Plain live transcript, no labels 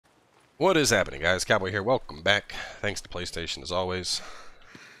What is happening, guys? Cowboy here. Welcome back. Thanks to PlayStation, as always.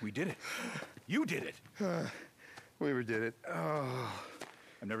 We did it. You did it. Weaver did it. Oh.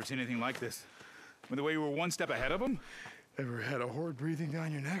 I've never seen anything like this. With the way you were one step ahead of him. Ever had a horde breathing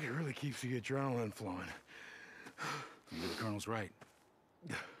down your neck? It really keeps the adrenaline flowing. Maybe the Colonel's right.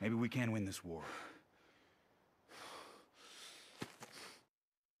 Maybe we can win this war. Can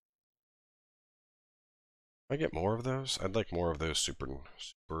I get more of those? I'd like more of those super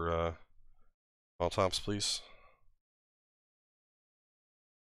all tops, please.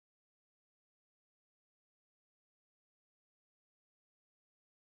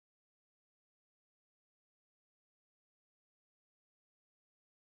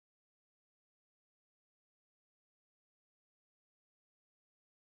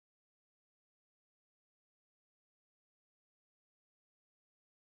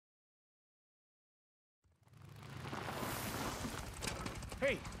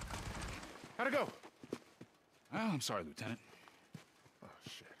 Hey! How'd it go? Well, I'm sorry, Lieutenant. Oh,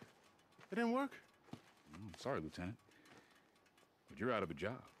 shit. It didn't work? I'm sorry, Lieutenant. But you're out of a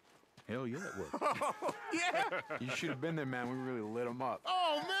job. Hell yeah, it worked. Oh, yeah? You should have been there, man. We really lit them up.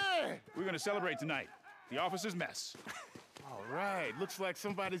 Oh, man! We're gonna celebrate tonight. The officer's mess. All right. Looks like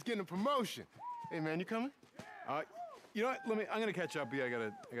somebody's getting a promotion. Hey, man, you coming? You know what? I'm gonna catch up with you.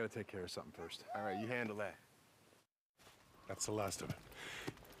 I gotta take care of something first. All right, you handle that. That's the last of it.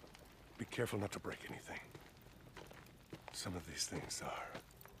 Be careful not to break anything. Some of these things are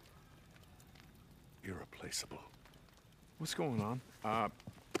irreplaceable. What's going on?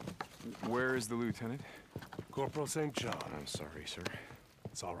 Where is the lieutenant? Corporal St. John. I'm sorry, sir.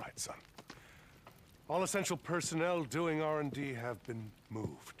 It's all right, son. All essential personnel doing R&D have been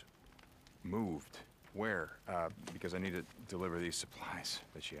moved. Moved. Where? Because I need to deliver these supplies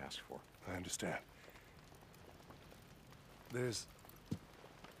that she asked for. I understand. There's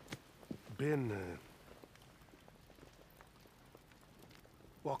been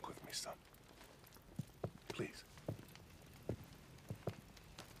walk with me, son. Please.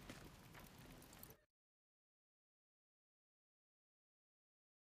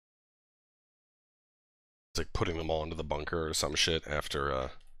 It's like putting them all into the bunker or some shit after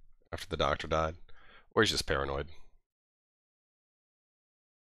the doctor died. Or he's just paranoid.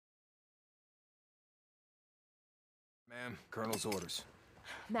 Ma'am, Colonel's orders.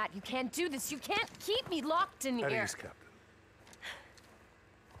 Matt, you can't do this. You can't keep me locked in At here. ease, Captain.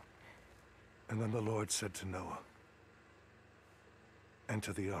 And then the Lord said to Noah,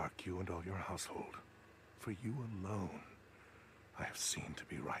 "Enter the ark, you and all your household. For you alone I have seen to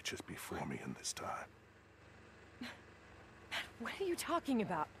be righteous before me in this time." What are you talking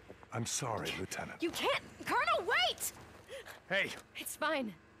about? I'm sorry, Lieutenant. You can't... Colonel, wait! Hey! It's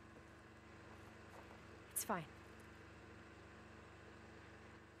fine. It's fine.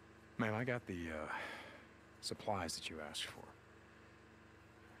 Ma'am, I got the supplies that you asked for.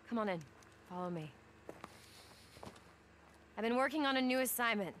 Come on in. Follow me. I've been working on a new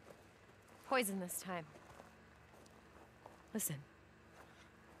assignment. Poison this time. Listen.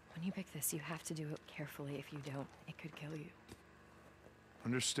 When you pick this, you have to do it carefully. If you don't, it could kill you.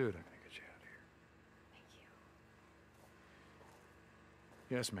 Understood. I'm gonna get you out of here. Thank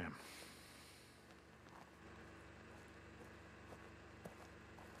you. Yes, ma'am.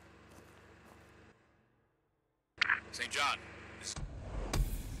 St. John.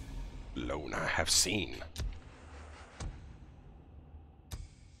 Lone I have seen.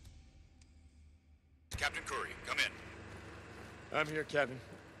 Captain Curry, come in. I'm here, Captain.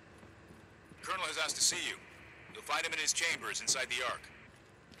 The Colonel has asked to see you. You'll find him in his chambers inside the Ark.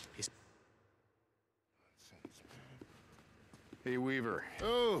 Hey, Weaver.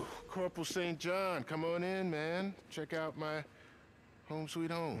 Oh, Corporal St. John, come on in, man. Check out my home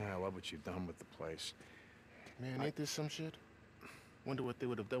sweet home. Yeah, I love what you've done with the place. Man, ain't this some shit? Wonder what they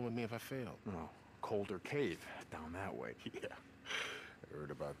would have done with me if I failed. Oh, colder cave down that way. Yeah, I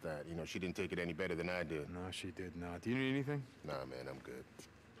heard about that. You know, she didn't take it any better than I did. No, she did not. Do you need anything? Nah, man, I'm good.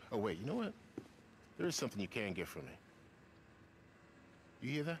 Oh, wait, you know what? There is something you can get from me.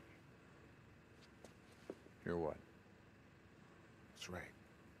 You hear that? Hear what? That's right.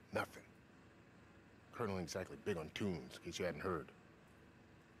 Nothing. Colonel ain't exactly big on tunes, in case you hadn't heard.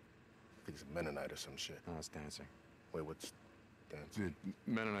 I think it's a Mennonite or some shit. Oh, it's dancing. Wait, what's dancing? The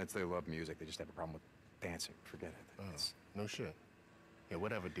Mennonites, they love music. They just have a problem with dancing. Forget it. Oh, It's- no shit. Yeah,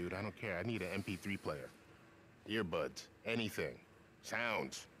 whatever, dude. I don't care. I need an MP3 player. Earbuds. Anything.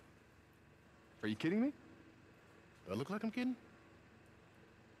 Sounds. Are you kidding me? Do I look like I'm kidding?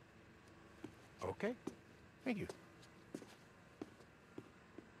 Okay. Thank you.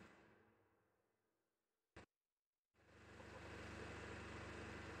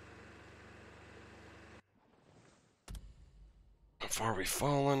 far we've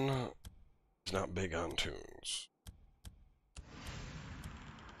fallen. He's not big on tunes.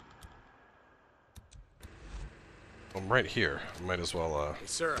 I'm right here. Might as well, Hey,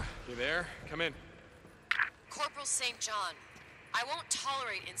 Sarah, you there? Come in. Corporal St. John, I won't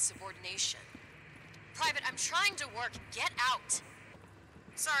tolerate insubordination. Private, I'm trying to work. Get out!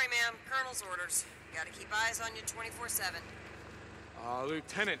 Sorry, ma'am. Colonel's orders. Gotta keep eyes on you 24/7.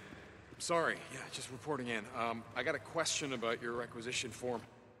 Lieutenant. Sorry. Yeah, just reporting in. I got a question about your requisition form.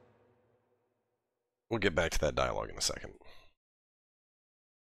 we'll get back to that dialogue in a second.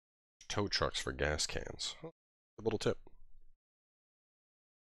 Tow trucks for gas cans. Huh, a little tip.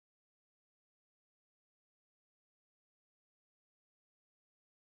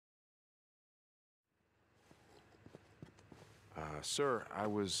 Sir, I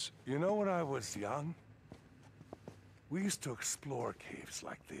was... You know, when I was young, we used to explore caves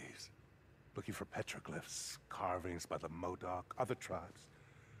like these, looking for petroglyphs, carvings by the Modoc, other tribes,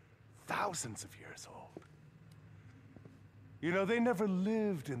 thousands of years old. You know, they never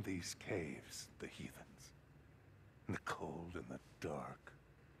lived in these caves, the heathens, in the cold and the dark.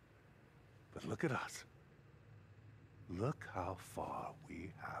 But look at us. Look how far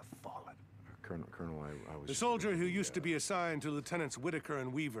we have fallen. Colonel, I was... The soldier who used to be assigned to Lieutenants Whitaker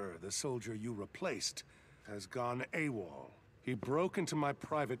and Weaver, the soldier you replaced, has gone AWOL. He broke into my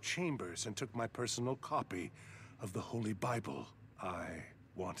private chambers and took my personal copy of the Holy Bible. I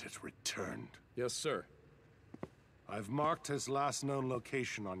want it returned. Yes, sir. I've marked his last known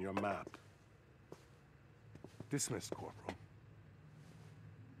location on your map. Dismissed, Corporal.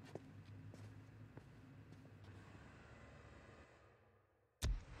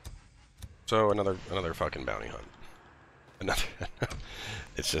 So another fucking bounty hunt. Another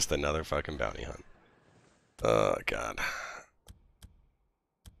it's just another fucking bounty hunt. Oh god.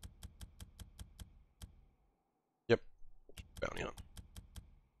 Yep. Bounty hunt.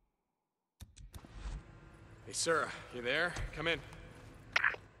 Hey, Sarah, you there? Come in.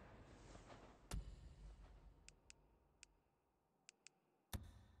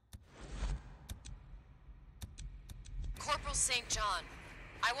 Corporal St. John,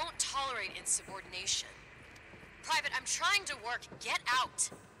 I won't tolerate insubordination. Private, I'm trying to work. Get out!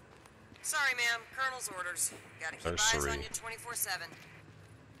 Sorry, ma'am. Colonel's orders. Gotta keep There's eyes Suri. on you 24/7.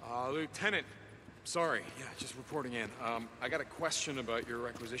 Lieutenant. Sorry. Yeah, just reporting in. I got a question about your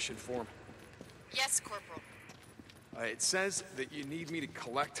requisition form. Yes, Corporal. It says that you need me to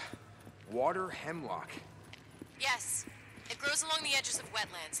collect water hemlock. Yes. It grows along the edges of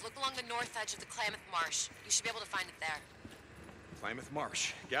wetlands. Look along the north edge of the Klamath Marsh. You should be able to find it there. Klamath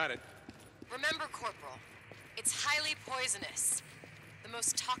Marsh. Got it. Remember, Corporal, it's highly poisonous. The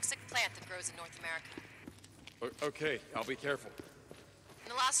most toxic plant that grows in North America. Okay, I'll be careful.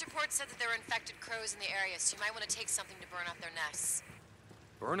 And the last report said that there were infected crows in the area, so you might want to take something to burn out their nests.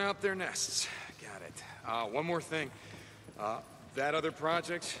 Burn out their nests. Got it. One more thing. That other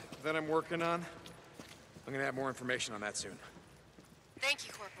project that I'm working on, I'm gonna have more information on that soon. Thank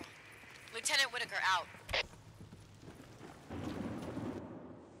you, Corporal. Lieutenant Whitaker out.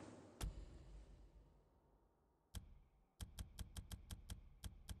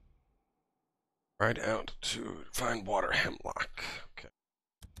 Right out to find water hemlock. Okay.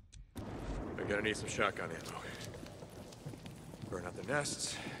 I'm gonna need some shotgun ammo. Burn out their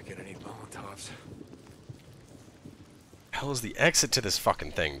nests. Gonna need Molotovs. Hell is the exit to this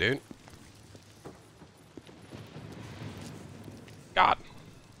fucking thing, dude? God.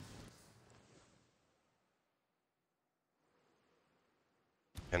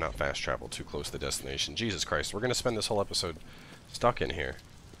 Cannot fast travel too close to the destination. Jesus Christ, we're gonna spend this whole episode stuck in here.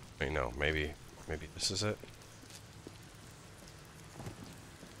 I mean, no, maybe this is it.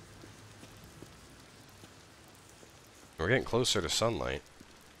 We're getting closer to sunlight.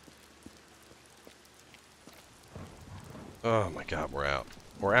 Oh my god, we're out.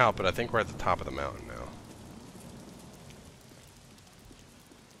 We're out, but I think we're at the top of the mountain now.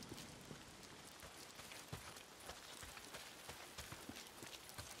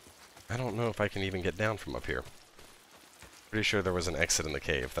 I don't know if I can even get down from up here. Pretty sure there was an exit in the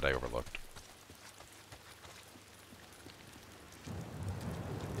cave that I overlooked.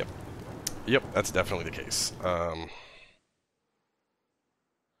 Yep. Yep, that's definitely the case.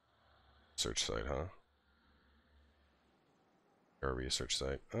 Search site, huh? Or research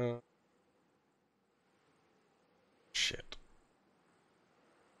site. Shit.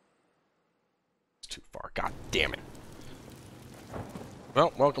 It's too far. God damn it.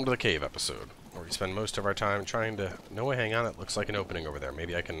 Well, welcome to the cave episode, where we spend most of our time trying to... No way, hang on, it looks like an opening over there.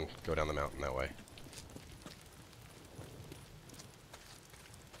 Maybe I can go down the mountain that way.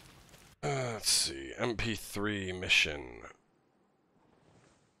 Let's see. MP3 mission.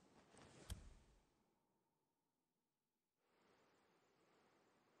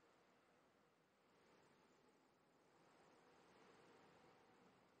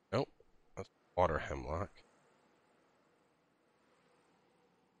 Water hemlock.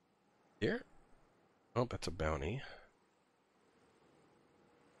 Here? Oh, that's a bounty.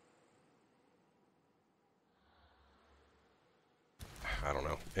 I don't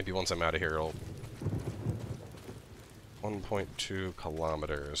know. Maybe once I'm out of here, it'll... 1.2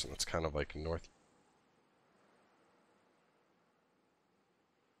 kilometers, and it's kind of like north...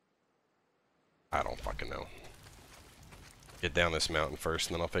 I don't fucking know. Get down this mountain first,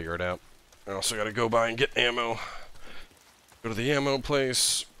 and then I'll figure it out. I also gotta go by and get ammo. Go to the ammo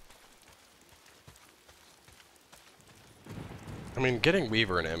place. I mean, getting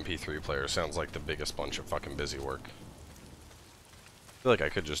Weaver an MP3 player sounds like the biggest bunch of fucking busy work. I feel like I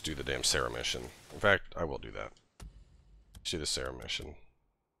could just do the damn Sarah mission. In fact, I will do that. Let's do the Sarah mission.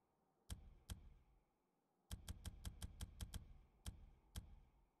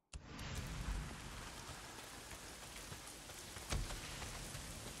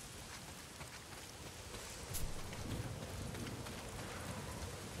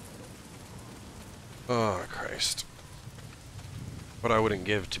 Oh, Christ. What I wouldn't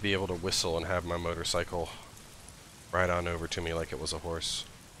give to be able to whistle and have my motorcycle ride on over to me like it was a horse.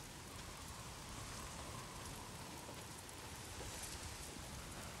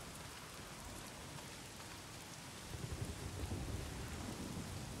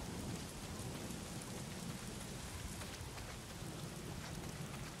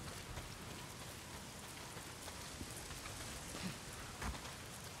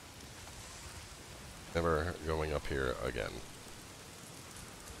 Never going up here again.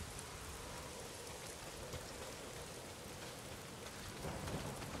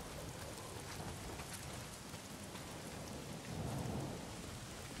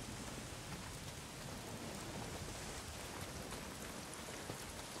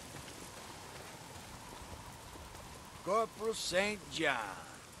 Corporal St. John.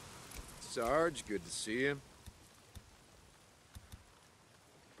 Sarge, good to see you.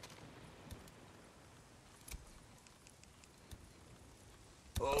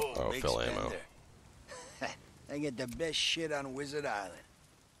 Oh, big fill spender. ammo. I get the best shit on Wizard Island.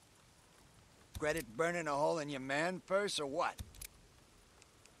 Credit burning a hole in your man purse or what?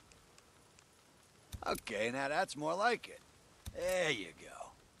 Okay, now that's more like it. There you go.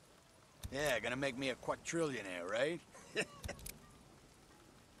 Yeah, gonna make me a quadrillionaire, right?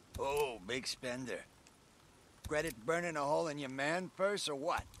 Oh, big spender. Credit burning a hole in your man purse or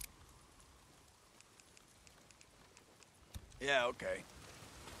what? Yeah, okay.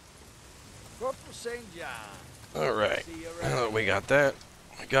 Corporal St. John. Alright. See you Now that we around. got that,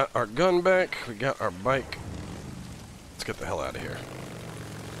 we got our gun back, we got our bike. Let's get the hell out of here.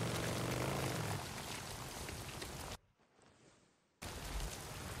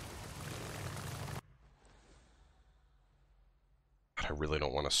 I really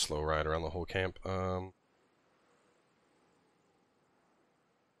don't want to slow ride around the whole camp.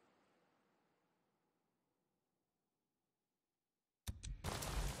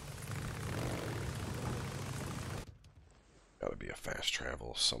 Gotta be a fast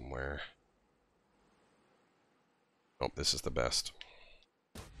travel somewhere. Oh, this is the best.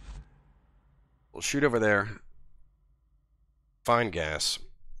 We'll shoot over there. Find gas,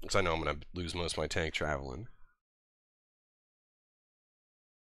 because I know I'm gonna lose most of my tank traveling.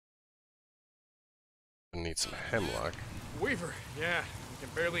 I need some hemlock. Weaver, yeah. I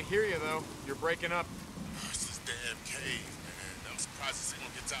can barely hear you, though. You're breaking up. This is damn cave, man. I'm surprised this signal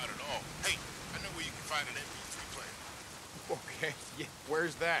gets out at all. Hey, I know where you can find an MP3 player. Okay, yeah,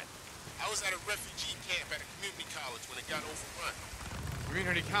 where's that? I was at a refugee camp at a community college when it got overrun.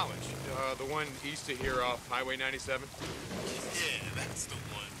 Community College, the one east of here off Highway 97? Yeah, that's the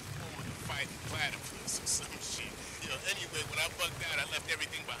one. Home of the fighting platypus or some shit. You know, anyway, when I bugged out, I left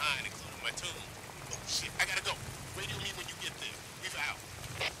everything behind, including my tomb. Oh, shit, I gotta go. Radio me when you get there. We've out.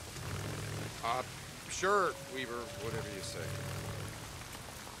 Sure, Weaver, whatever you say.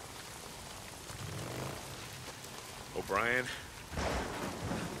 O'Brien?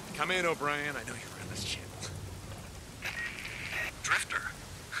 Come in, O'Brien. I know you run this channel. Drifter,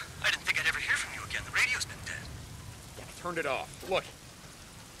 I didn't think I'd ever hear from you again. The radio's been dead. Yeah, I turned it off. Look,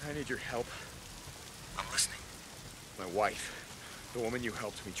 I need your help. I'm listening. My wife, the woman you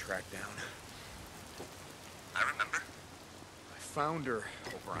helped me track down. I remember. I found her,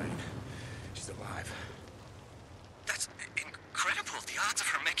 O'Brien. She's alive. That's incredible. The odds of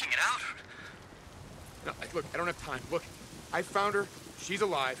her making it out. No, look, I don't have time. Look, I found her. She's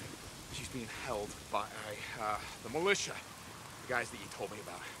alive. She's being held by, the militia. The guys that you told me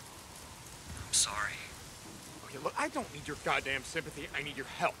about. I'm sorry. Okay, look, I don't need your goddamn sympathy. I need your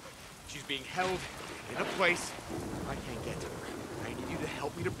help. She's being held in a place I can't get to her. I need you to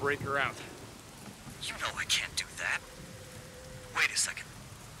help me to break her out. You know I can't do that. Wait a second.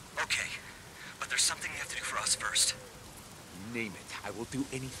 Okay, but there's something you have to do for us first. Name it. I will do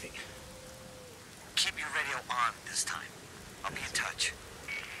anything. Keep your radio on this time. I'll be in touch.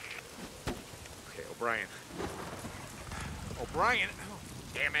 Okay, O'Brien. O'Brien! Oh,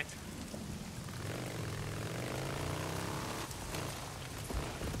 damn it.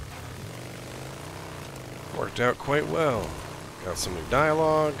 Worked out quite well. Got some new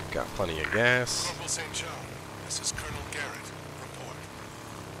dialogue, got plenty of gas. Corporal St. John, this is Colonel Garrett. Report.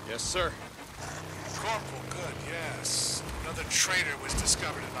 Yes, sir. Corporal, good, yes. Another traitor was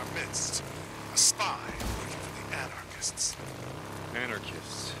discovered in our midst. A spy working for the anarchists.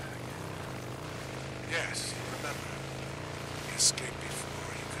 Anarchists. Yes, remember. He escaped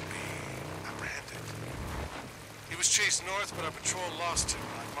before he could be apprehended. He was chased north, but our patrol lost him.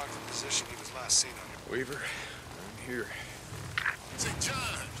 I marked the position he was last seen on. Weaver, I'm here. St. John!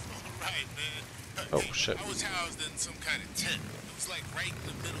 All right, man. Oh, shit. I was housed in some kind of tent. It was like right in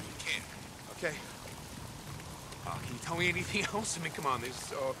the middle of camp. Okay. Can you tell me anything else? I mean, come on,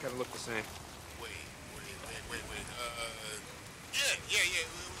 these all kind of look the same. Wait. Yeah. It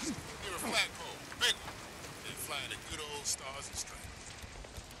was near a flagpole. Big one. They fly the good old stars and stripes.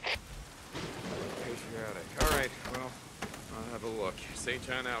 Patriotic. All right, well, I'll have a look. St.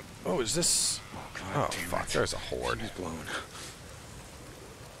 John out. Oh, is this... Oh, fuck, there's a horde. She's blown.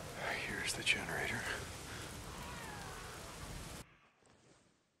 Here's the generator.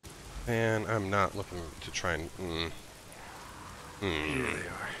 And I'm not looking to try and... Here they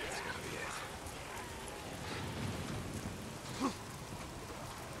are. That's gotta be it.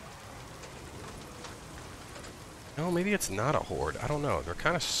 No, maybe it's not a horde. I don't know. They're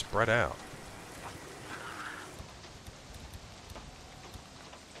kind of spread out.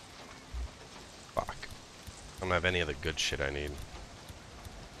 Fuck. I don't have any of the good shit I need.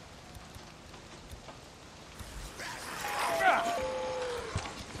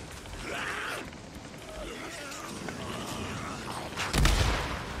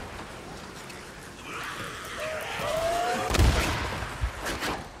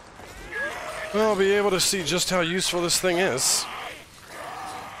 Well, I'll be able to see just how useful this thing is.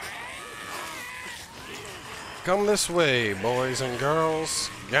 Come this way, boys and girls.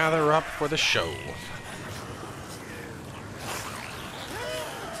 Gather up for the show.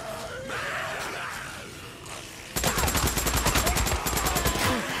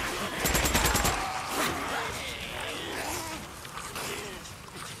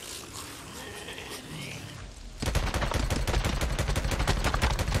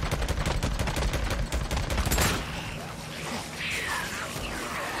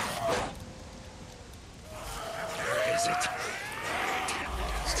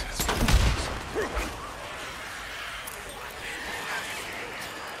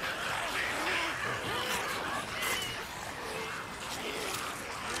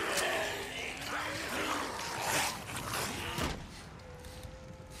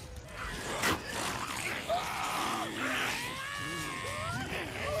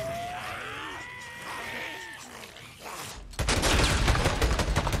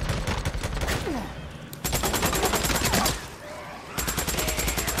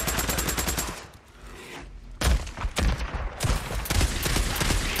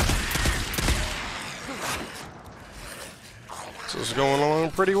 This is going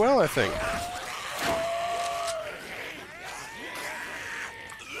along pretty well, I think.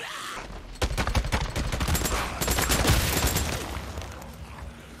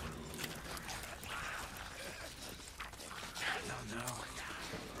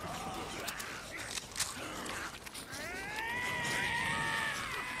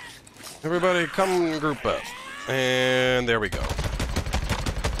 Everybody come group up. And there we go.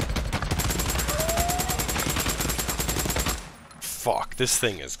 Fuck, this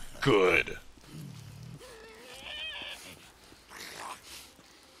thing is good.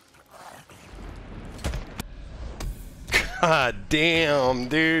 God damn,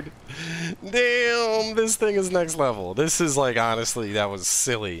 dude. Damn, this thing is next level. This is like, honestly, that was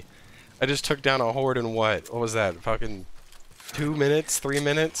silly. I just took down a horde in what? What was that? Fucking 2 minutes? 3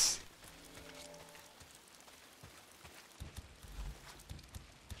 minutes?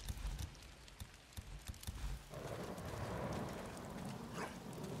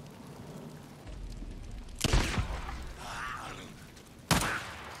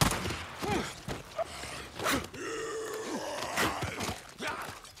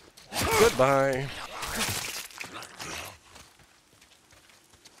 Goodbye.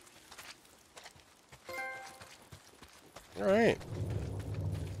 Alright.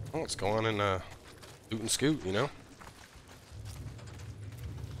 Well, let's go on and loot and scoot, you know?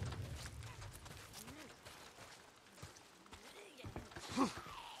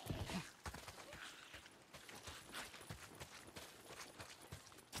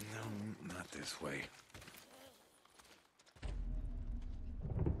 this way.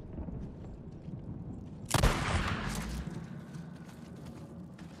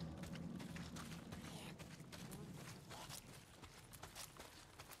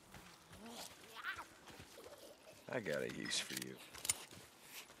 I got a use for you.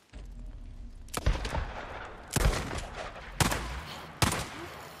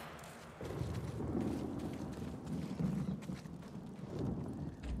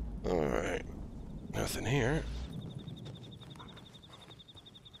 Alright. Nothing here.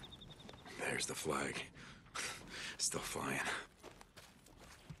 There's the flag. Still flying.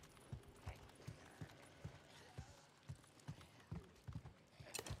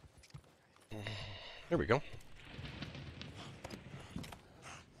 There we go.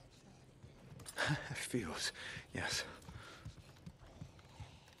 It feels, yes.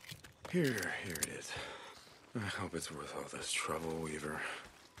 Here it is. I hope it's worth all this trouble, Weaver.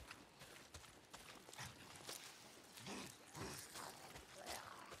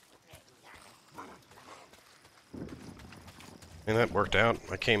 And that worked out.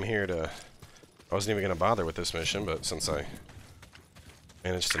 I came here to... I wasn't even going to bother with this mission, but since I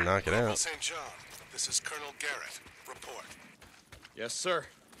managed to knock it Corporal out... St. John, this is Colonel Garrett. Report. Yes, sir.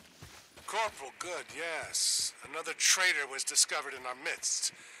 Corporal, good, yes. Another traitor was discovered in our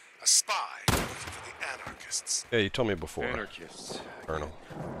midst. A spy looking for the anarchists. Yeah, you told me before. Anarchists. Colonel.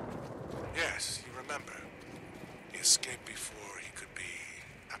 Yes, you remember. He escaped before he could be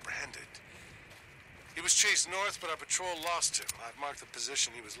apprehended. He was chased north, but our patrol lost him. I've marked the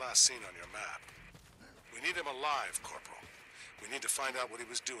position he was last seen on your map. We need him alive, Corporal. We need to find out what he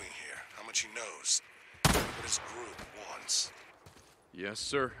was doing here, how much he knows, what his group wants. Yes,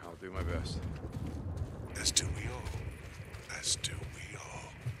 sir. I'll do my best. As do we all. As do we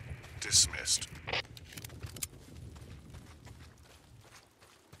all. Dismissed.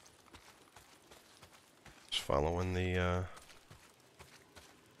 Just following the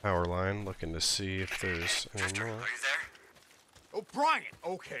power line, looking to see if there's any Drifter, more. are you there? O'Brien!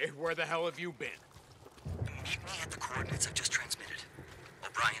 Okay, where the hell have you been? Meet me at the coordinates I've just transmitted.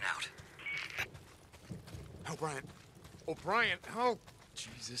 O'Brien out. O'Brien. O'Brien, oh,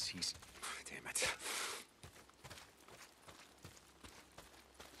 Jesus, he's... Damn it.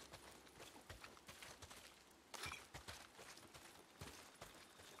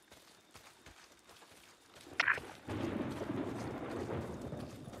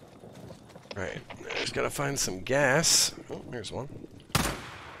 Right, just gotta find some gas. Oh, here's one.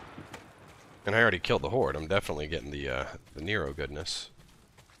 And I already killed the horde. I'm definitely getting the Nero goodness.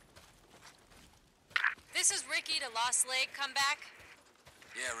 This is Ricky to Lost Lake. Come back.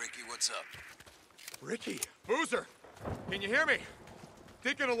 Yeah, Ricky, what's up? Ricky, Boozer, can you hear me?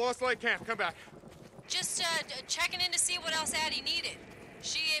 Deacon of Lost Lake Camp, come back. Just checking in to see what else Addie needed.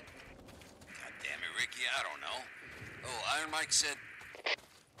 She... God damn it, Ricky, I don't know. Oh, Iron Mike said...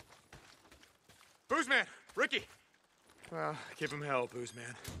 Boozman, Ricky. Well, give him hell,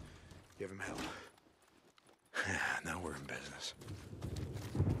 Boozman. Give him hell. Now we're in business.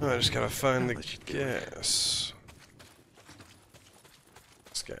 I just gotta find the gas.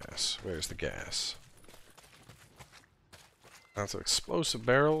 It's gas. Where's the gas? Lots of explosive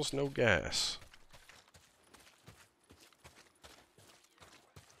barrels, no gas.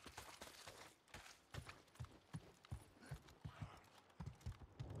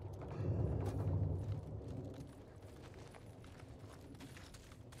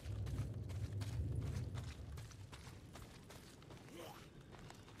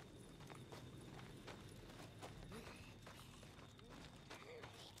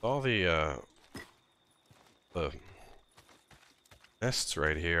 All the nests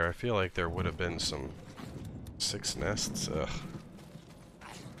right here, I feel like there would have been some 6 nests. Ugh.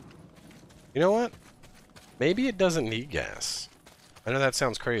 You know what? Maybe it doesn't need gas. I know that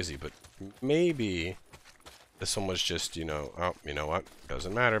sounds crazy, but maybe this one was just, you know, oh, you know what?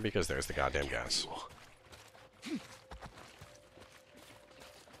 Doesn't matter because there's the goddamn gas.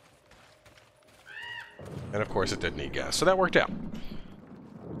 And of course it did need gas, so that worked out.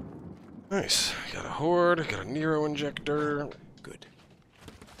 Nice. Got a horde, got a Nero injector. Good.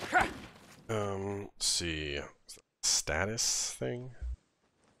 Let's see. Status thing?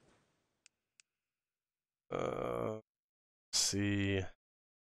 See.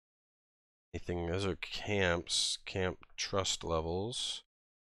 Anything, those are camps, camp trust levels.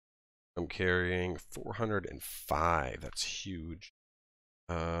 I'm carrying 405, that's huge.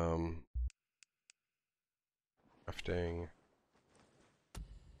 Crafting.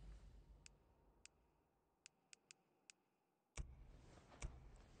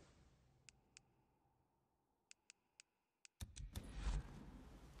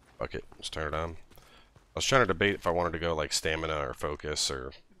 Fuck it. Let's turn it on. I was trying to debate if I wanted to go like stamina or focus,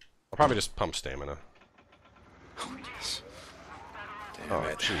 or I'll probably just pump stamina. Oh, yes. Damn Oh,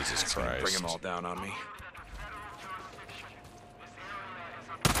 it. Jesus It's gonna Christ. bring them all down on me.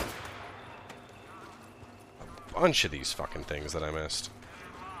 Bunch of these fucking things that I missed.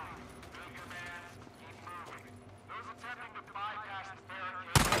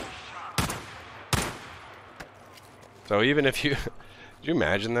 So even if you, do you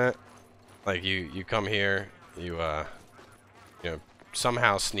imagine that? Like you come here, you know,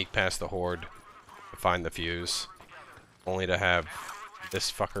 somehow sneak past the horde to find the fuse, only to have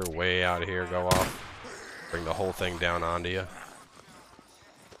this fucker way out here go off, bring the whole thing down onto you.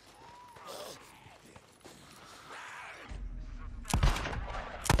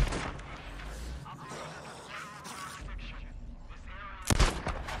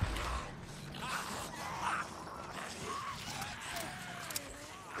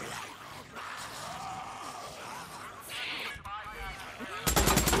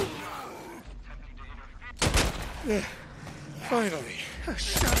 Finally.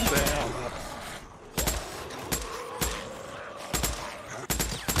 Shut the hell up.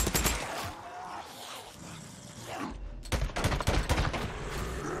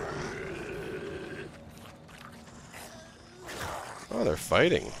 Oh, they're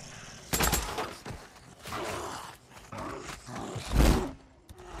fighting.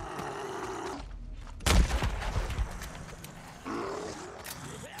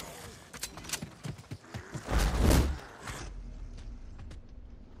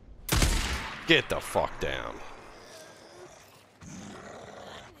 Get the fuck down.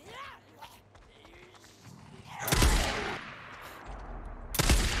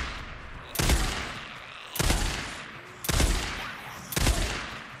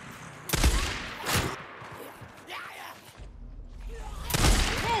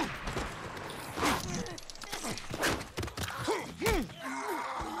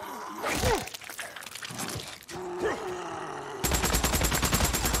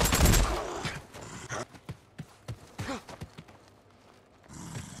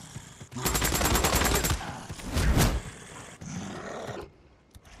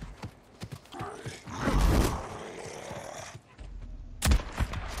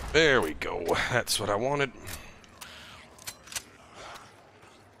 There we go. That's what I wanted.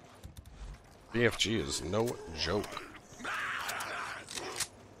 BFG is no joke.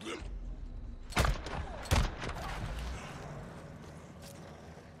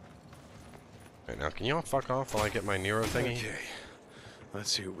 Alright, now can y'all fuck off while I get my Nero thingy? Okay.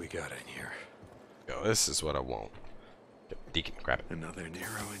 Let's see what we got in here. Yo, this is what I want. Deacon, grab it. Another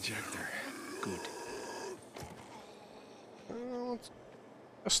Nero injector. Good.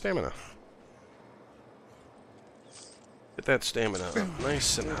 A stamina. Get that stamina up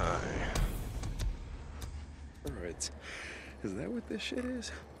nice and high. Alright. Is that what this shit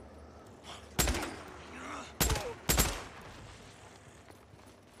is?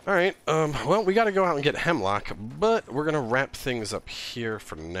 Alright, well, we gotta go out and get Hemlock, but we're gonna wrap things up here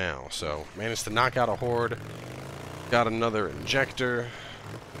for now. So, managed to knock out a horde, got another injector,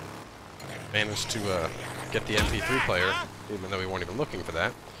 managed to get the MP3 player, even though we weren't even looking for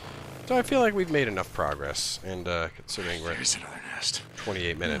that. So I feel like we've made enough progress, and considering we're at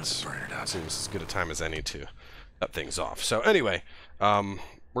 28 minutes, seems as good a time as any to cut things off. So anyway,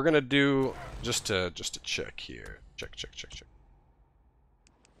 we're gonna do just to check here. Check.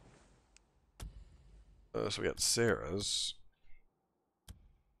 So we got Sarah's.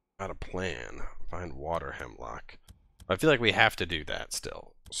 Got a plan. Find water hemlock. I feel like we have to do that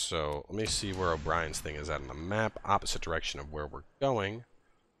still. So let me see where O'Brien's thing is at on the map. Opposite direction of where we're going.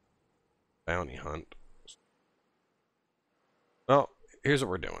 Bounty hunt. Well, here's what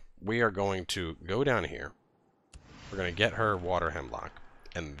we're doing. We are going to go down here. We're going to get her water hemlock.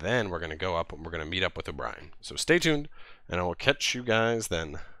 And then we're going to go up and we're going to meet up with O'Brien. So stay tuned, and I will catch you guys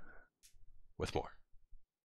then with more.